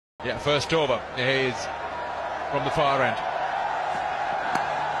Yeah, first over is from the far end.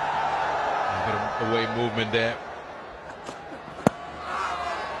 A bit of away movement there.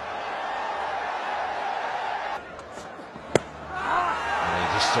 And he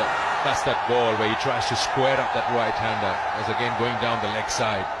just that's that ball where he tries to square up that right-hander. As again going down the leg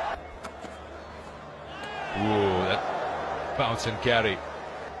side. Ooh, that bounce and carry.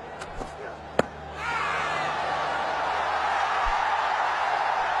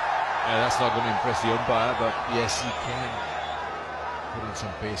 Yeah, that's not going to impress the umpire, but yes, he can put in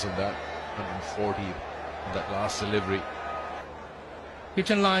some pace on that. 140 on that last delivery. Hit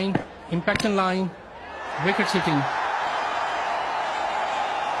and line, impact and line, wicket sitting.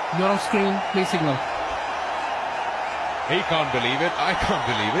 You're on screen, play signal. He can't believe it, I can't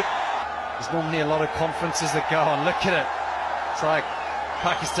believe it. There's normally a lot of conferences that go on. Look at it. It's like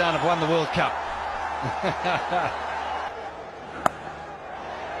Pakistan have won the World Cup.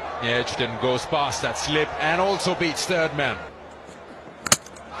 Yeah, Edgerton goes past that slip and also beats third man.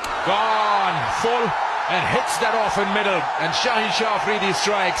 Gone full and hits that off in middle, and Shaheen Shah Afridi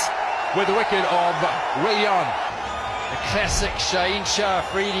strikes with the wicket of Rayan. A classic Shaheen Shah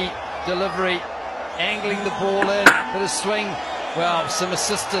Afridi delivery, angling the ball in, bit of swing. Well, some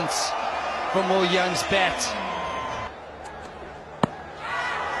assistance from Will Young's bat.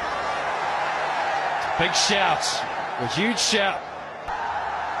 Big shout, a huge shout.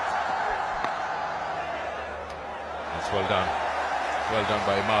 That's well done. Well done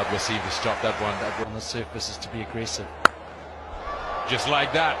by Ahmad Wasim to stop that one. That On the surface is to be aggressive. just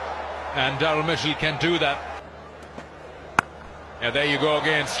like that. And Darryl Mitchell can do that. Yeah, there you go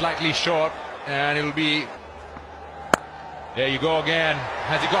again, slightly short. And it'll be... There you go again.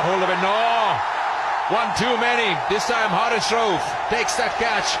 Has he got hold of it? No! One too many. This time Haris Rauf takes that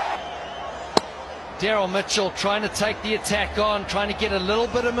catch. Darryl Mitchell trying to take the attack on, trying to get a little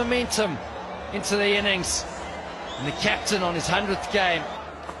bit of momentum into the innings. And the captain on his 100th game.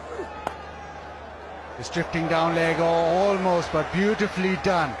 It's drifting down leg, almost, but beautifully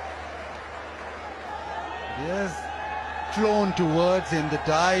done. He has flown towards him. The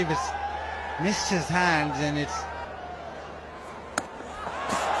dive has missed his hands, and it's...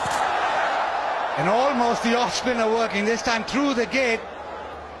 And almost the off-spinner working, this time through the gate.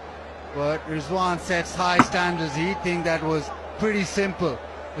 But Rizwan sets high standards. He think that was pretty simple.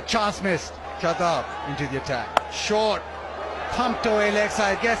 The chance missed. Shadab into the attack. Short, pumped away leg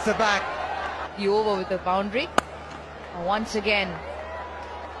side, gets the back. You over with the boundary. And once again,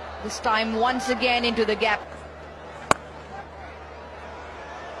 this time once again into the gap.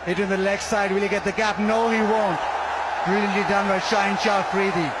 Hit in the leg side, will he get the gap? No, he won't. Brilliantly done by Shaheen Shah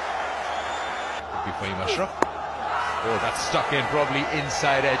Afridi. Before Ashraf. Oh, that's stuck in, probably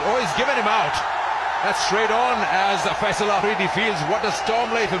inside edge. Oh, he's given him out. That's straight on as Faisal Afridi feels. What does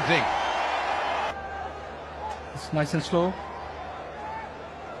Tom Latham think? It's nice and slow.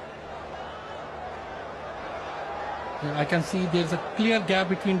 Yeah, I can see there's a clear gap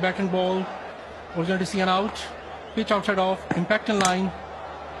between bat and ball. We're going to see an out. Pitch outside off, impact and line,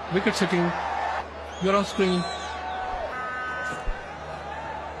 wicket sitting. You're on screen.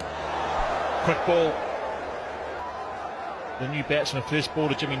 Quick ball. The new batsman, first ball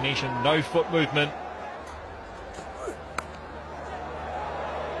to Jimmy Neesham, no foot movement.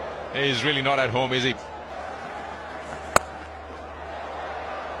 He's really not at home, is he?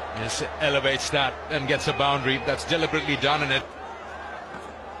 Yes, elevates that and gets a boundary. That's deliberately done in it.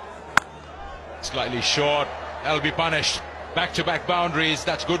 Slightly short. That'll be punished. Back-to-back boundaries.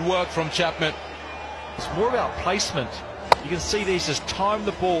 That's good work from Chapman. It's more about placement. You can see these just time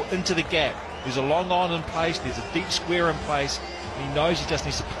the ball into the gap. There's a long on in place, there's a deep square in place. He knows he just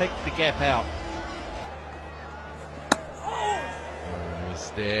needs to pick the gap out.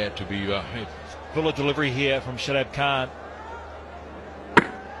 It's there to be... Fuller delivery here from Shadab Khan.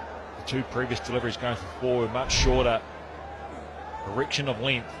 The two previous deliveries going for four, much shorter. Correction of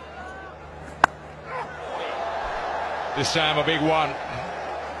length. This time a big one.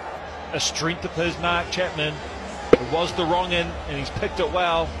 A strength of his mark, Chapman. It was the wrong end, and he's picked it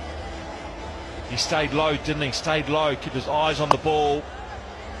well. He stayed low, didn't he? Stayed low, kept his eyes on the ball.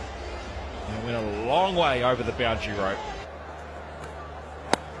 And went a long way over the boundary rope.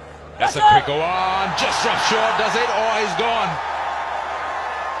 That's a quicker one. Just dropped short, does it? Oh, he's gone.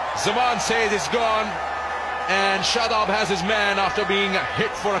 Zaman says it's gone. And Shadab has his man after being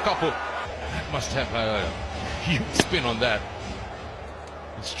hit for a couple. Must have a huge spin on that.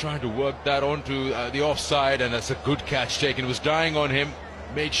 He's trying to work that onto the offside, and that's a good catch taken. It was dying on him.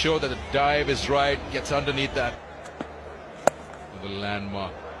 Made sure that the dive is right, gets underneath that. The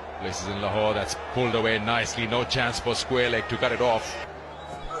landmark places in Lahore, that's pulled away nicely. No chance for square leg to cut it off.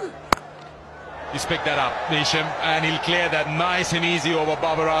 He's picked that up, Nisham, and he'll clear that nice and easy over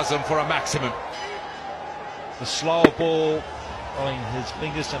Babar Azam for a maximum. The slower ball, following his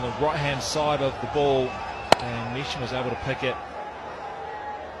fingers down the right-hand side of the ball, and Nisham was able to pick it.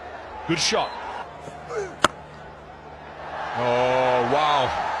 Good shot. Oh, wow.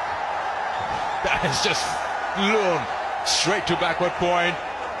 That has just flown straight to backward point.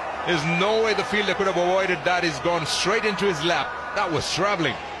 There's no way the fielder could have avoided that. He's gone straight into his lap. That was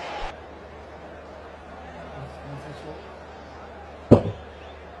traveling.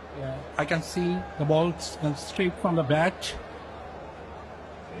 Yeah, I can see the ball straight from the bat.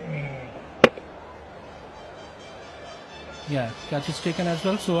 Yeah, catch is taken as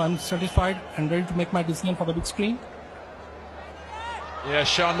well, so I'm satisfied and ready to make my decision for the big screen. Yeah,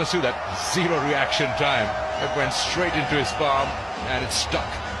 Shan Masood, that zero reaction time. It went straight into his palm and it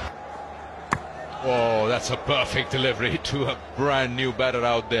stuck. Oh, that's a perfect delivery to a brand new batter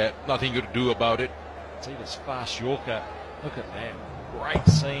out there. Nothing you could do about it. See this fast Yorker. Look at that. Great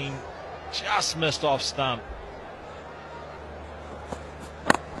scene. Just missed off stump.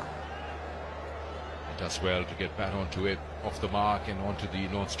 It does well to get back onto it, off the mark and onto the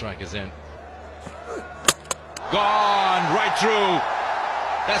North striker's end. Gone right through.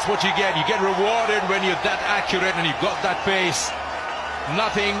 That's what you get. You get rewarded when you're that accurate and you've got that pace.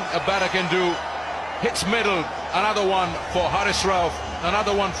 Nothing a batter can do. Hits middle. Another one for Haris Rauf.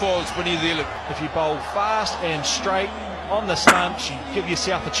 Another one falls for New Zealand. If you bowl fast and straight on the stumps, you give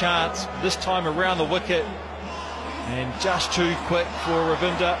yourself a chance. This time around the wicket. And just too quick for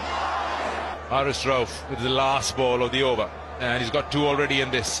Ravinda. Haris Rauf with the last ball of the over. And he's got two already in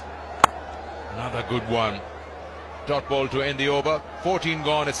this. Another good one. Dot ball to end the over. 14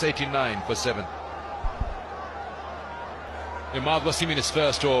 gone, it's 89 for 7. Imad Wasim in his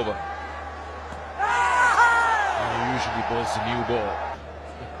first over. He usually bowls the new ball.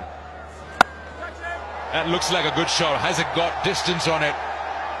 That looks like a good shot. Has it got distance on it?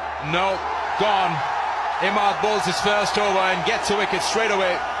 No, gone. Imad bowls his first over and gets a wicket straight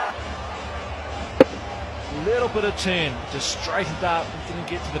away. Little bit of turn, just straightened up, didn't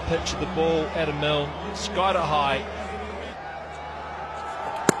get to the pitch of the ball at a mill, skied it high.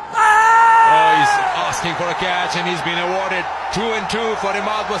 Oh, he's asking for a catch and he's been awarded 2 and 2 for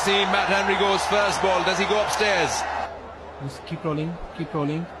Imad Wasim. Matt Henry goes first ball. Does he go upstairs? Just keep rolling, keep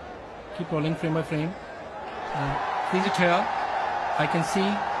rolling, keep rolling frame by frame. Freeze it here. I can see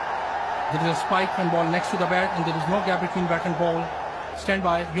there is a spike and ball next to the bat and there is no gap between bat and ball. Stand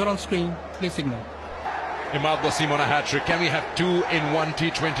by, you're on screen, play signal. Imad Wasim on a hat-trick. Can we have 2 in 1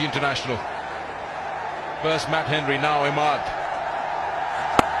 T20 international? First Matt Henry, now Imad.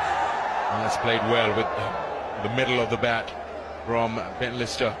 And that's played well with the middle of the bat from Ben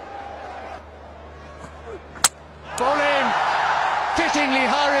Lister. Bowling fittingly,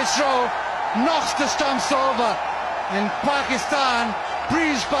 Haris Rauf knocks the stumps over, and Pakistan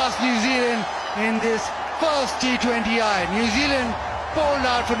breezed past New Zealand in this first T20I. New Zealand bowled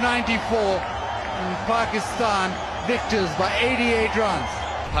out for 94. And Pakistan victors by 88 runs.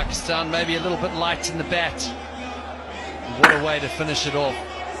 Pakistan maybe a little bit light in the bat. What a way to finish it off.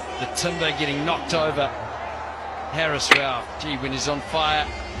 The timber getting knocked over. Haris Rauf, gee, when he's on fire,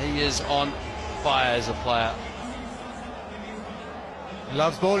 he is on fire as a player. He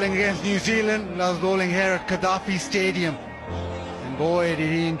loves bowling against New Zealand, loves bowling here at Gaddafi Stadium. And boy, did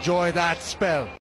he enjoy that spell.